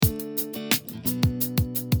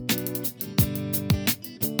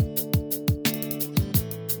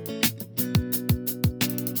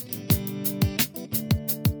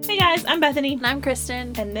guys, I'm Bethany. And I'm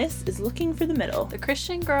Kristen. And this is Looking for the Middle. The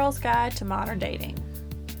Christian Girl's Guide to Modern Dating.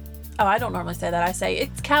 Oh, I don't normally say that. I say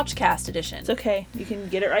it's Couchcast edition. It's okay. You can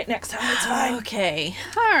get it right next time. It's fine. Okay.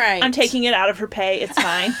 All right. I'm taking it out of her pay. It's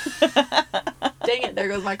fine. Dang it. There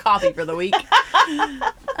goes my coffee for the week.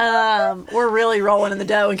 We're really rolling in the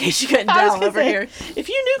dough in case you couldn't tell over here. If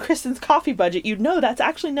you knew Kristen's coffee budget, you'd know that's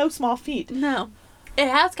actually no small feat. No. It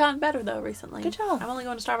has gotten better, though, recently. Good job. I'm only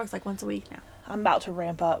going to Starbucks like once a week now. I'm about to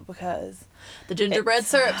ramp up because the gingerbread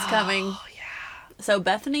syrup's coming. Oh, yeah. So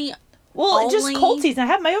Bethany... Well, it's just cold season. I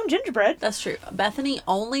have my own gingerbread. That's true. Bethany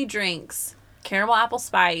only drinks caramel apple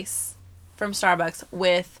spice from Starbucks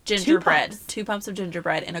with gingerbread. 2 pumps of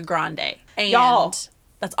gingerbread in a grande. And y'all,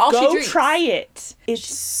 that's all she drinks. Go try it. It's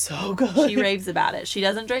so good. She raves about it. She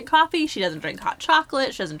doesn't drink coffee. She doesn't drink hot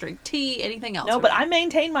chocolate. She doesn't drink tea, anything else. No, but I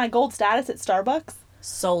maintain my gold status at Starbucks.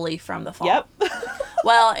 Solely from the fall. Yep.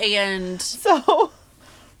 Well, and... So...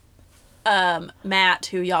 Matt,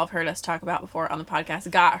 who y'all have heard us talk about before on the podcast,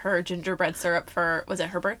 got her gingerbread syrup for, was it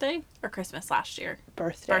her birthday or Christmas last year?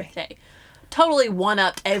 Birthday. Totally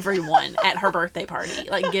one-upped everyone at her birthday party,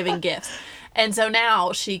 like giving gifts. And so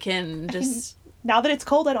now she can just... Now that it's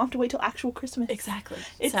cold, I don't have to wait till actual Christmas. Exactly.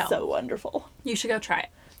 It's so wonderful. You should go try it.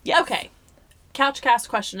 Yeah. Okay. Couchcast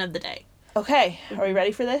question of the day. Okay. Are we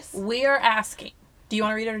ready for this? We are asking... Do you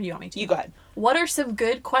want to read it or do you want me to? You go ahead. What are some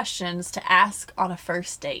good questions to ask on a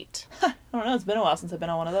first date? I don't know. It's been a while since I've been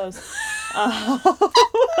on one of those.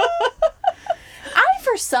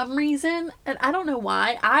 For some reason, and I don't know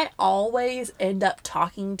why, I always end up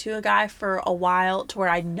talking to a guy for a while to where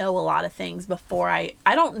I know a lot of things before I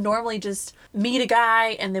don't normally just meet a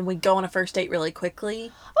guy and then we go on a first date really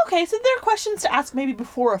quickly. Okay, so there are questions to ask maybe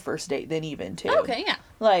before a first date then even too. Okay, yeah.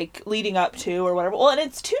 Like leading up to or whatever. Well, and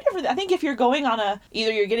it's two different. I think if you're going on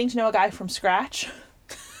either you're getting to know a guy from scratch.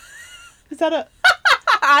 Is that a...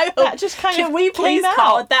 I hope, that just kind can of we please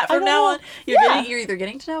call it that from now on? You're either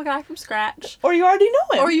getting to know a guy from scratch. Or you already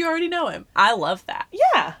know him. I love that.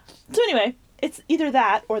 Yeah. So anyway, it's either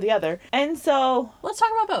that or the other. And so... Let's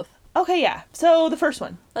talk about both. Okay, yeah. So the first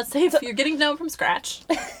one. Let's say if you're getting to know him from scratch.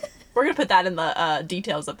 We're going to put that in the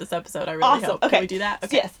details of this episode. I really hope. Okay. Can we do that?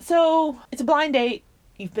 Okay. Yes. So it's a blind date.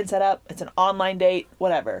 You've been set up. It's an online date.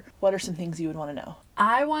 Whatever. What are some things you would want to know?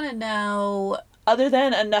 I want to know... Other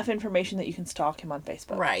than enough information that you can stalk him on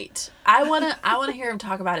Facebook. Right. I want to hear him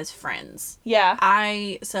talk about his friends. Yeah.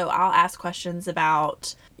 So I'll ask questions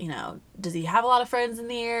about, does he have a lot of friends in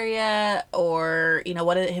the area? Or,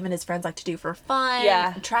 what do him and his friends like to do for fun?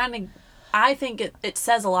 Yeah. I think it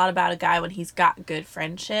says a lot about a guy when he's got good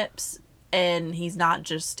friendships and he's not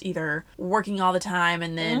just either working all the time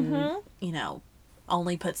and then,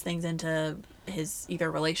 only puts things into his either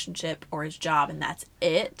relationship or his job and that's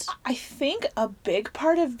it. I think a big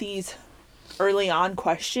part of these early on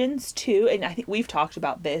questions too, and I think we've talked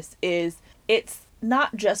about this, is it's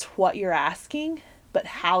not just what you're asking, but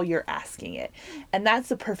how you're asking it. And that's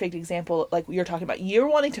the perfect example, like you're talking about. You're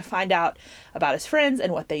wanting to find out about his friends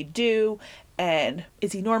and what they do, and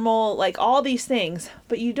is he normal, like all these things,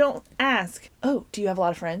 but you don't ask, oh, do you have a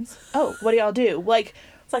lot of friends? Oh, what do y'all do? Like,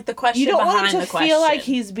 it's like the question you don't behind want him the to question. feel like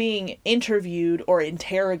he's being interviewed or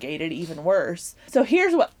interrogated, even worse. So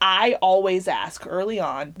here's what I always ask early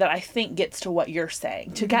on that I think gets to what you're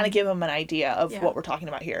saying, to kind of give him an idea of what we're talking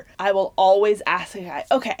about here. I will always ask a guy,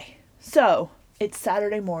 okay, so it's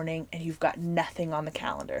Saturday morning and you've got nothing on the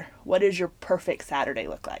calendar. What does your perfect Saturday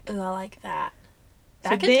look like? Ooh, I like that. So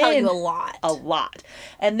That can tell you a lot. A lot.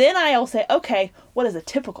 And then I'll say, okay, what does a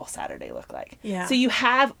typical Saturday look like? Yeah. So you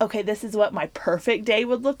have, okay, this is what my perfect day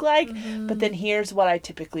would look like, but then here's what I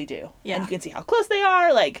typically do. Yeah. And you can see how close they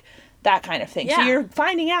are, like that kind of thing. Yeah. So you're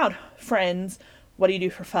finding out, friends, what do you do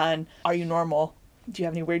for fun? Are you normal? Do you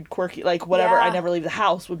have any weird, quirky, like whatever, Yeah. I never leave the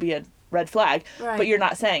house would be a red flag. Right. But you're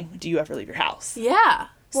not saying, do you ever leave your house? Yeah.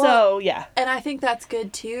 Well, So, yeah. And I think that's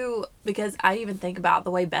good, too, because I even think about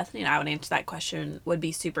the way Bethany and I would answer that question would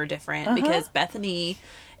be super different, because Bethany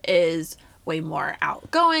is way more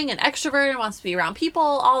outgoing and extrovert and wants to be around people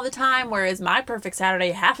all the time, whereas my perfect Saturday,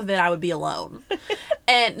 half of it I would be alone.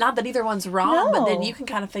 And not that either one's wrong, but then you can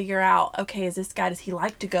kind of figure out, okay, is this guy, does he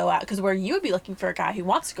like to go out? Because where you would be looking for a guy who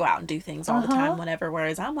wants to go out and do things all the time, whenever,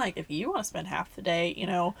 whereas I'm like, if you want to spend half the day,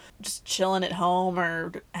 just chilling at home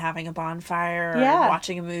or having a bonfire or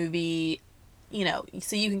watching a movie,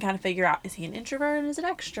 so you can kind of figure out, is he an introvert or is an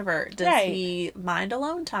extrovert? Does he mind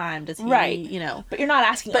alone time? Does he, But you're not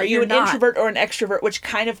asking, are you an introvert or an extrovert, which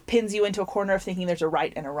kind of pins you into a corner of thinking there's a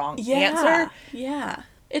right and a wrong answer. Yeah.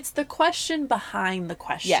 It's the question behind the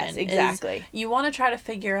question. Yes, exactly. You want to try to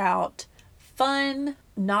figure out fun,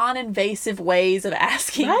 non-invasive ways of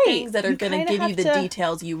asking Right. things that are You going to kinda give you the have to-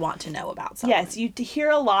 details you want to know about someone. Yes, you hear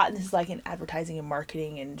a lot, and this is like in advertising and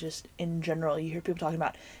marketing and just in general, you hear people talking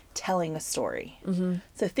about telling a story. Mm-hmm.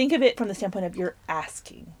 So think of it from the standpoint of you're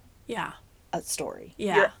asking Yeah. a story.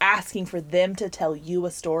 Yeah. You're asking for them to tell you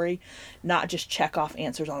a story, not just check off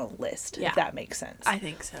answers on a list, Yeah. if that makes sense. I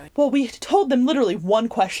think so. Well, we told them literally one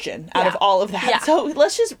question out of Yeah. all of that. Yeah. So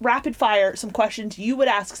let's just rapid fire some questions you would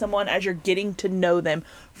ask someone as you're getting to know them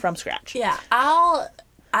from scratch. Yeah.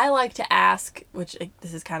 I like to ask, which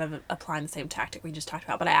this is kind of applying the same tactic we just talked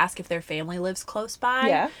about, but I ask if their family lives close by.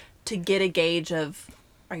 Yeah. To get a gauge of,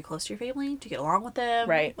 are you close to your family? Do you get along with them?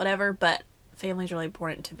 Right. Whatever. But family's really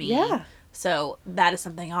important to me. Yeah. So that is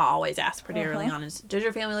something I'll always ask pretty early on is, does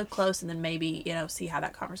your family live close? And then maybe, see how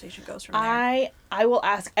that conversation goes from there. I will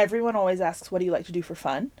ask, everyone always asks, what do you like to do for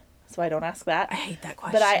fun? So I don't ask that. I hate that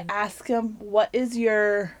question. But I ask them, what is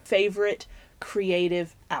your favorite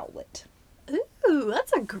creative outlet? Ooh,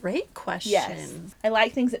 that's a great question. Yes. I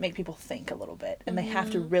like things that make people think a little bit, and they have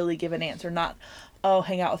to really give an answer, not, oh,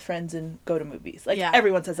 hang out with friends and go to movies. Like, Yeah.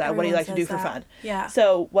 everyone says that. What do you Everyone like to do says for that. fun? Yeah.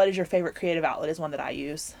 So what is your favorite creative outlet is one that I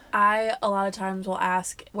use. I, a lot of times, will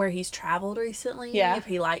ask where he's traveled recently. Yeah. If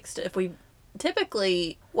he likes to,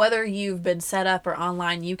 typically, whether you've been set up or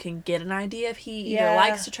online, you can get an idea if he either Yeah.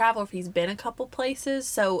 likes to travel or if he's been a couple places.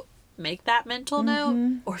 So make that mental note,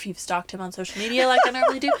 Mm-hmm. or if you've stalked him on social media like I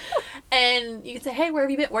normally do, and you can say, hey, where have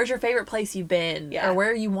you been? Where's your favorite place you've been? Yeah. Or where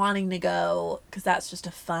are you wanting to go? Because that's just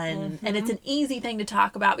a fun, and it's an easy thing to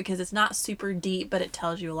talk about because it's not super deep, but it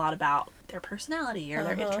tells you a lot about their personality or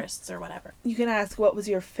their interests or whatever. You can ask, what was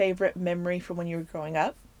your favorite memory from when you were growing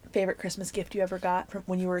up? Favorite Christmas gift you ever got from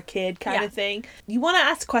when you were a kid kind Yeah. of thing. You want to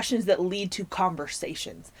ask questions that lead to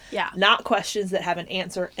conversations. Yeah. Not questions that have an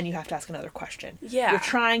answer and you have to ask another question. Yeah. You're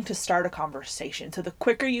trying to start a conversation. So the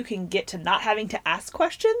quicker you can get to not having to ask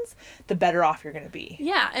questions, the better off you're going to be.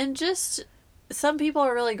 Yeah, and just some people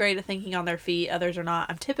are really great at thinking on their feet, others are not.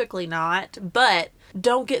 I'm typically not, but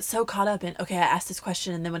don't get so caught up in, okay, I asked this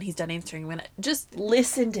question and then when he's done answering, I'm going to just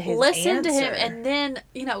Listen to his listen to him, answer. and then,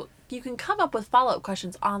 you can come up with follow-up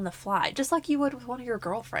questions on the fly, just like you would with one of your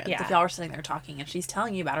girlfriends. Yeah. If y'all were sitting there talking and she's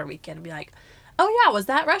telling you about her weekend and be like, oh yeah, was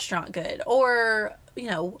that restaurant good? Or,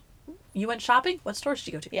 you went shopping? What store did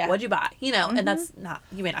you go to? Yeah. What'd you buy? And that's not,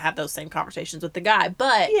 you may not have those same conversations with the guy,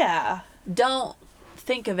 but Yeah. don't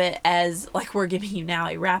think of it as like we're giving you now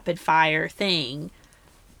a rapid fire thing.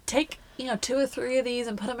 Take, 2 or 3 of these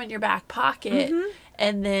and put them in your back pocket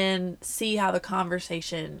and then see how the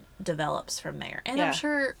conversation develops from there. And Yeah. I'm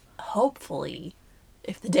sure, hopefully,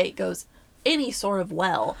 if the date goes any sort of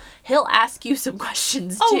well, he'll ask you some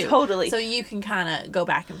questions Oh, too. totally. So you can kind of go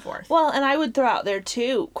back and forth. Well, and I would throw out there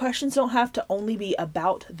too, questions don't have to only be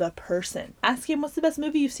about the person. Ask him what's the best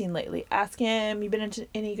movie you've seen lately. Ask him, you've been into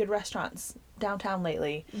any good restaurants downtown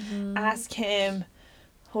lately. Ask him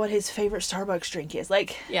what his favorite Starbucks drink is.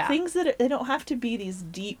 Like, Yeah. things that they don't have to be these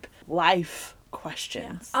deep life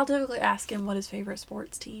questions. I'll typically ask him what his favorite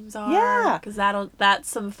sports teams are. Yeah. Because that's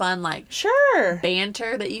some fun, like, Sure.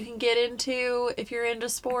 banter that you can get into if you're into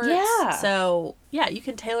sports. Yeah. So, yeah, you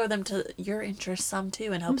can tailor them to your interests some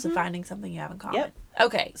too in hopes of finding something you have in common. Yep.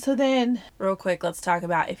 Okay, So then, real quick, let's talk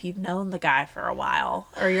about if you've known the guy for a while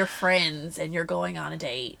or you're friends and you're going on a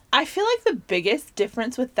date. I feel like the biggest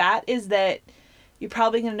difference with that is that you're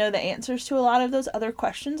probably going to know the answers to a lot of those other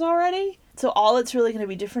questions already. So all it's really going to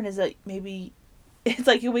be different is that maybe it's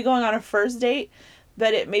like you'll be going on a first date,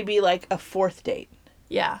 but it may be like a fourth date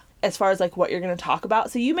Yeah. as far as like what you're going to talk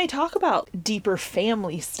about. So you may talk about deeper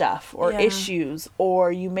family stuff or Yeah. issues,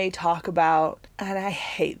 or you may talk about, and I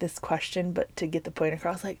hate this question, but to get the point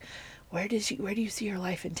across, like, where do you see your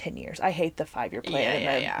life in 10 years? I hate the 5-year plan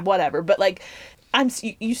and whatever, but like,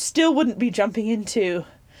 you still wouldn't be jumping into,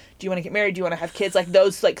 do you want to get married? Do you want to have kids? Like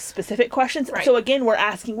those like specific questions. Right. So again, we're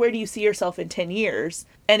asking, where do you see yourself in 10 years?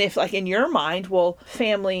 And if like in your mind, well,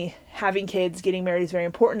 family, having kids, getting married is very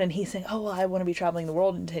important. And he's saying, oh, well, I want to be traveling the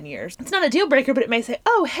world in 10 years. It's not a deal breaker, but it may say,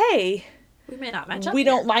 oh, hey, We may not match up. we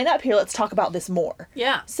here. don't line up here. Let's talk about this more.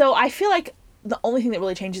 Yeah. So I feel like the only thing that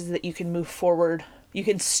really changes is that you can move forward. You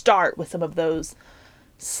can start with some of those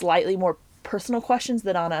slightly more personal questions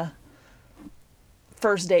that on a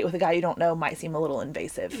first date with a guy you don't know might seem a little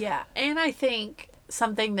invasive. Yeah, and I think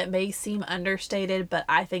something that may seem understated, but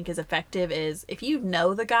I think is effective is if you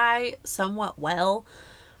know the guy somewhat well,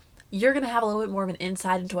 you're going to have a little bit more of an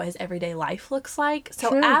insight into what his everyday life looks like. So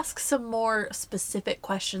True. ask some more specific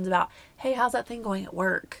questions about, hey, how's that thing going at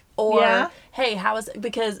work? Or, Yeah. hey, how is it?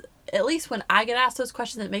 Because at least when I get asked those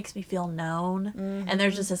questions, it makes me feel known. And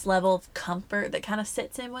there's just this level of comfort that kind of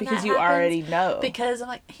sits in when Because that you happens. already know. Because I'm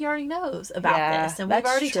like, he already knows about Yeah, this. And we've that's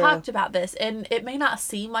already true. talked about this. And it may not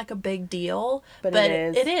seem like a big deal, But but it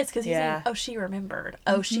is. it is. Because he's Yeah. like, oh, she remembered.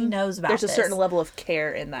 Oh, she knows about There's this. a certain level of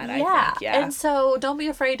care in that, I think. Yeah. And so don't be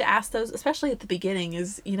afraid to ask those, especially at the beginning.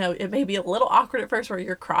 Is, you know, it may be a little awkward at first where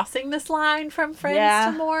you're crossing this line from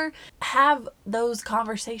friends to more. Have those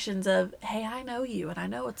conversations of, hey, I know you and I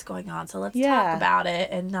know what's going on, so let's talk about it,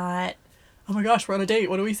 and not, oh my gosh, we're on a date,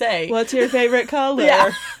 what do we say? What's your favorite color?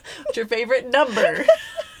 Yeah. What's your favorite number?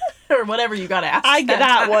 Or whatever you gotta ask. I get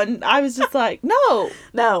that one. I was just like, no.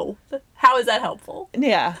 How is that helpful?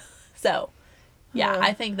 Yeah. So, yeah,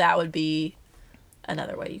 I think that would be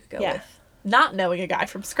another way you could go Yeah. with not knowing a guy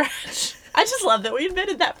from scratch. I just love that we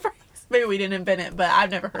invented that phrase. Maybe we didn't invent it, but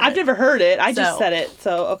I've never heard it. I've never heard it. I just So- said it.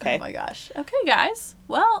 So, okay. Oh my gosh. Okay, guys.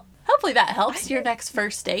 Well, hopefully that helps your next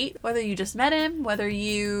first date. Whether you just met him, whether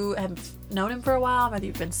you have known him for a while, whether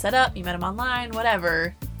you've been set up, you met him online,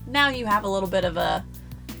 whatever. Now you have a little bit of a...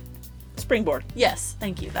 Springboard. Yes,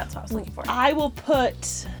 thank you. That's what I was looking for. I will put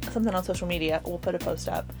something on social media. We'll put a post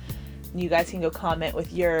up. You guys can go comment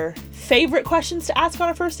with your favorite questions to ask on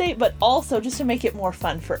a first date, but also just to make it more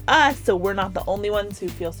fun for us, so we're not the only ones who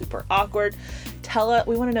feel super awkward.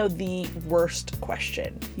 We want to know the worst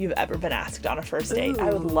question you've ever been asked on a first date.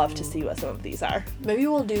 I would love to see what some of these are. Maybe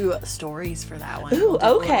we'll do stories for that one. Ooh, We'll do a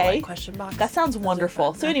little, okay. question box. That sounds Those are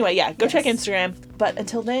wonderful. fun. So anyway, yeah, go check Yes. Instagram. But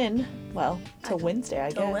until then, well, till Wednesday, I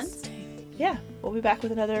guess. Till Wednesday. Yeah, we'll be back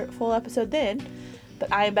with another full episode then.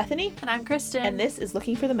 But I am Bethany, And I'm Kristen. and this is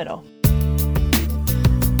Looking for the Middle.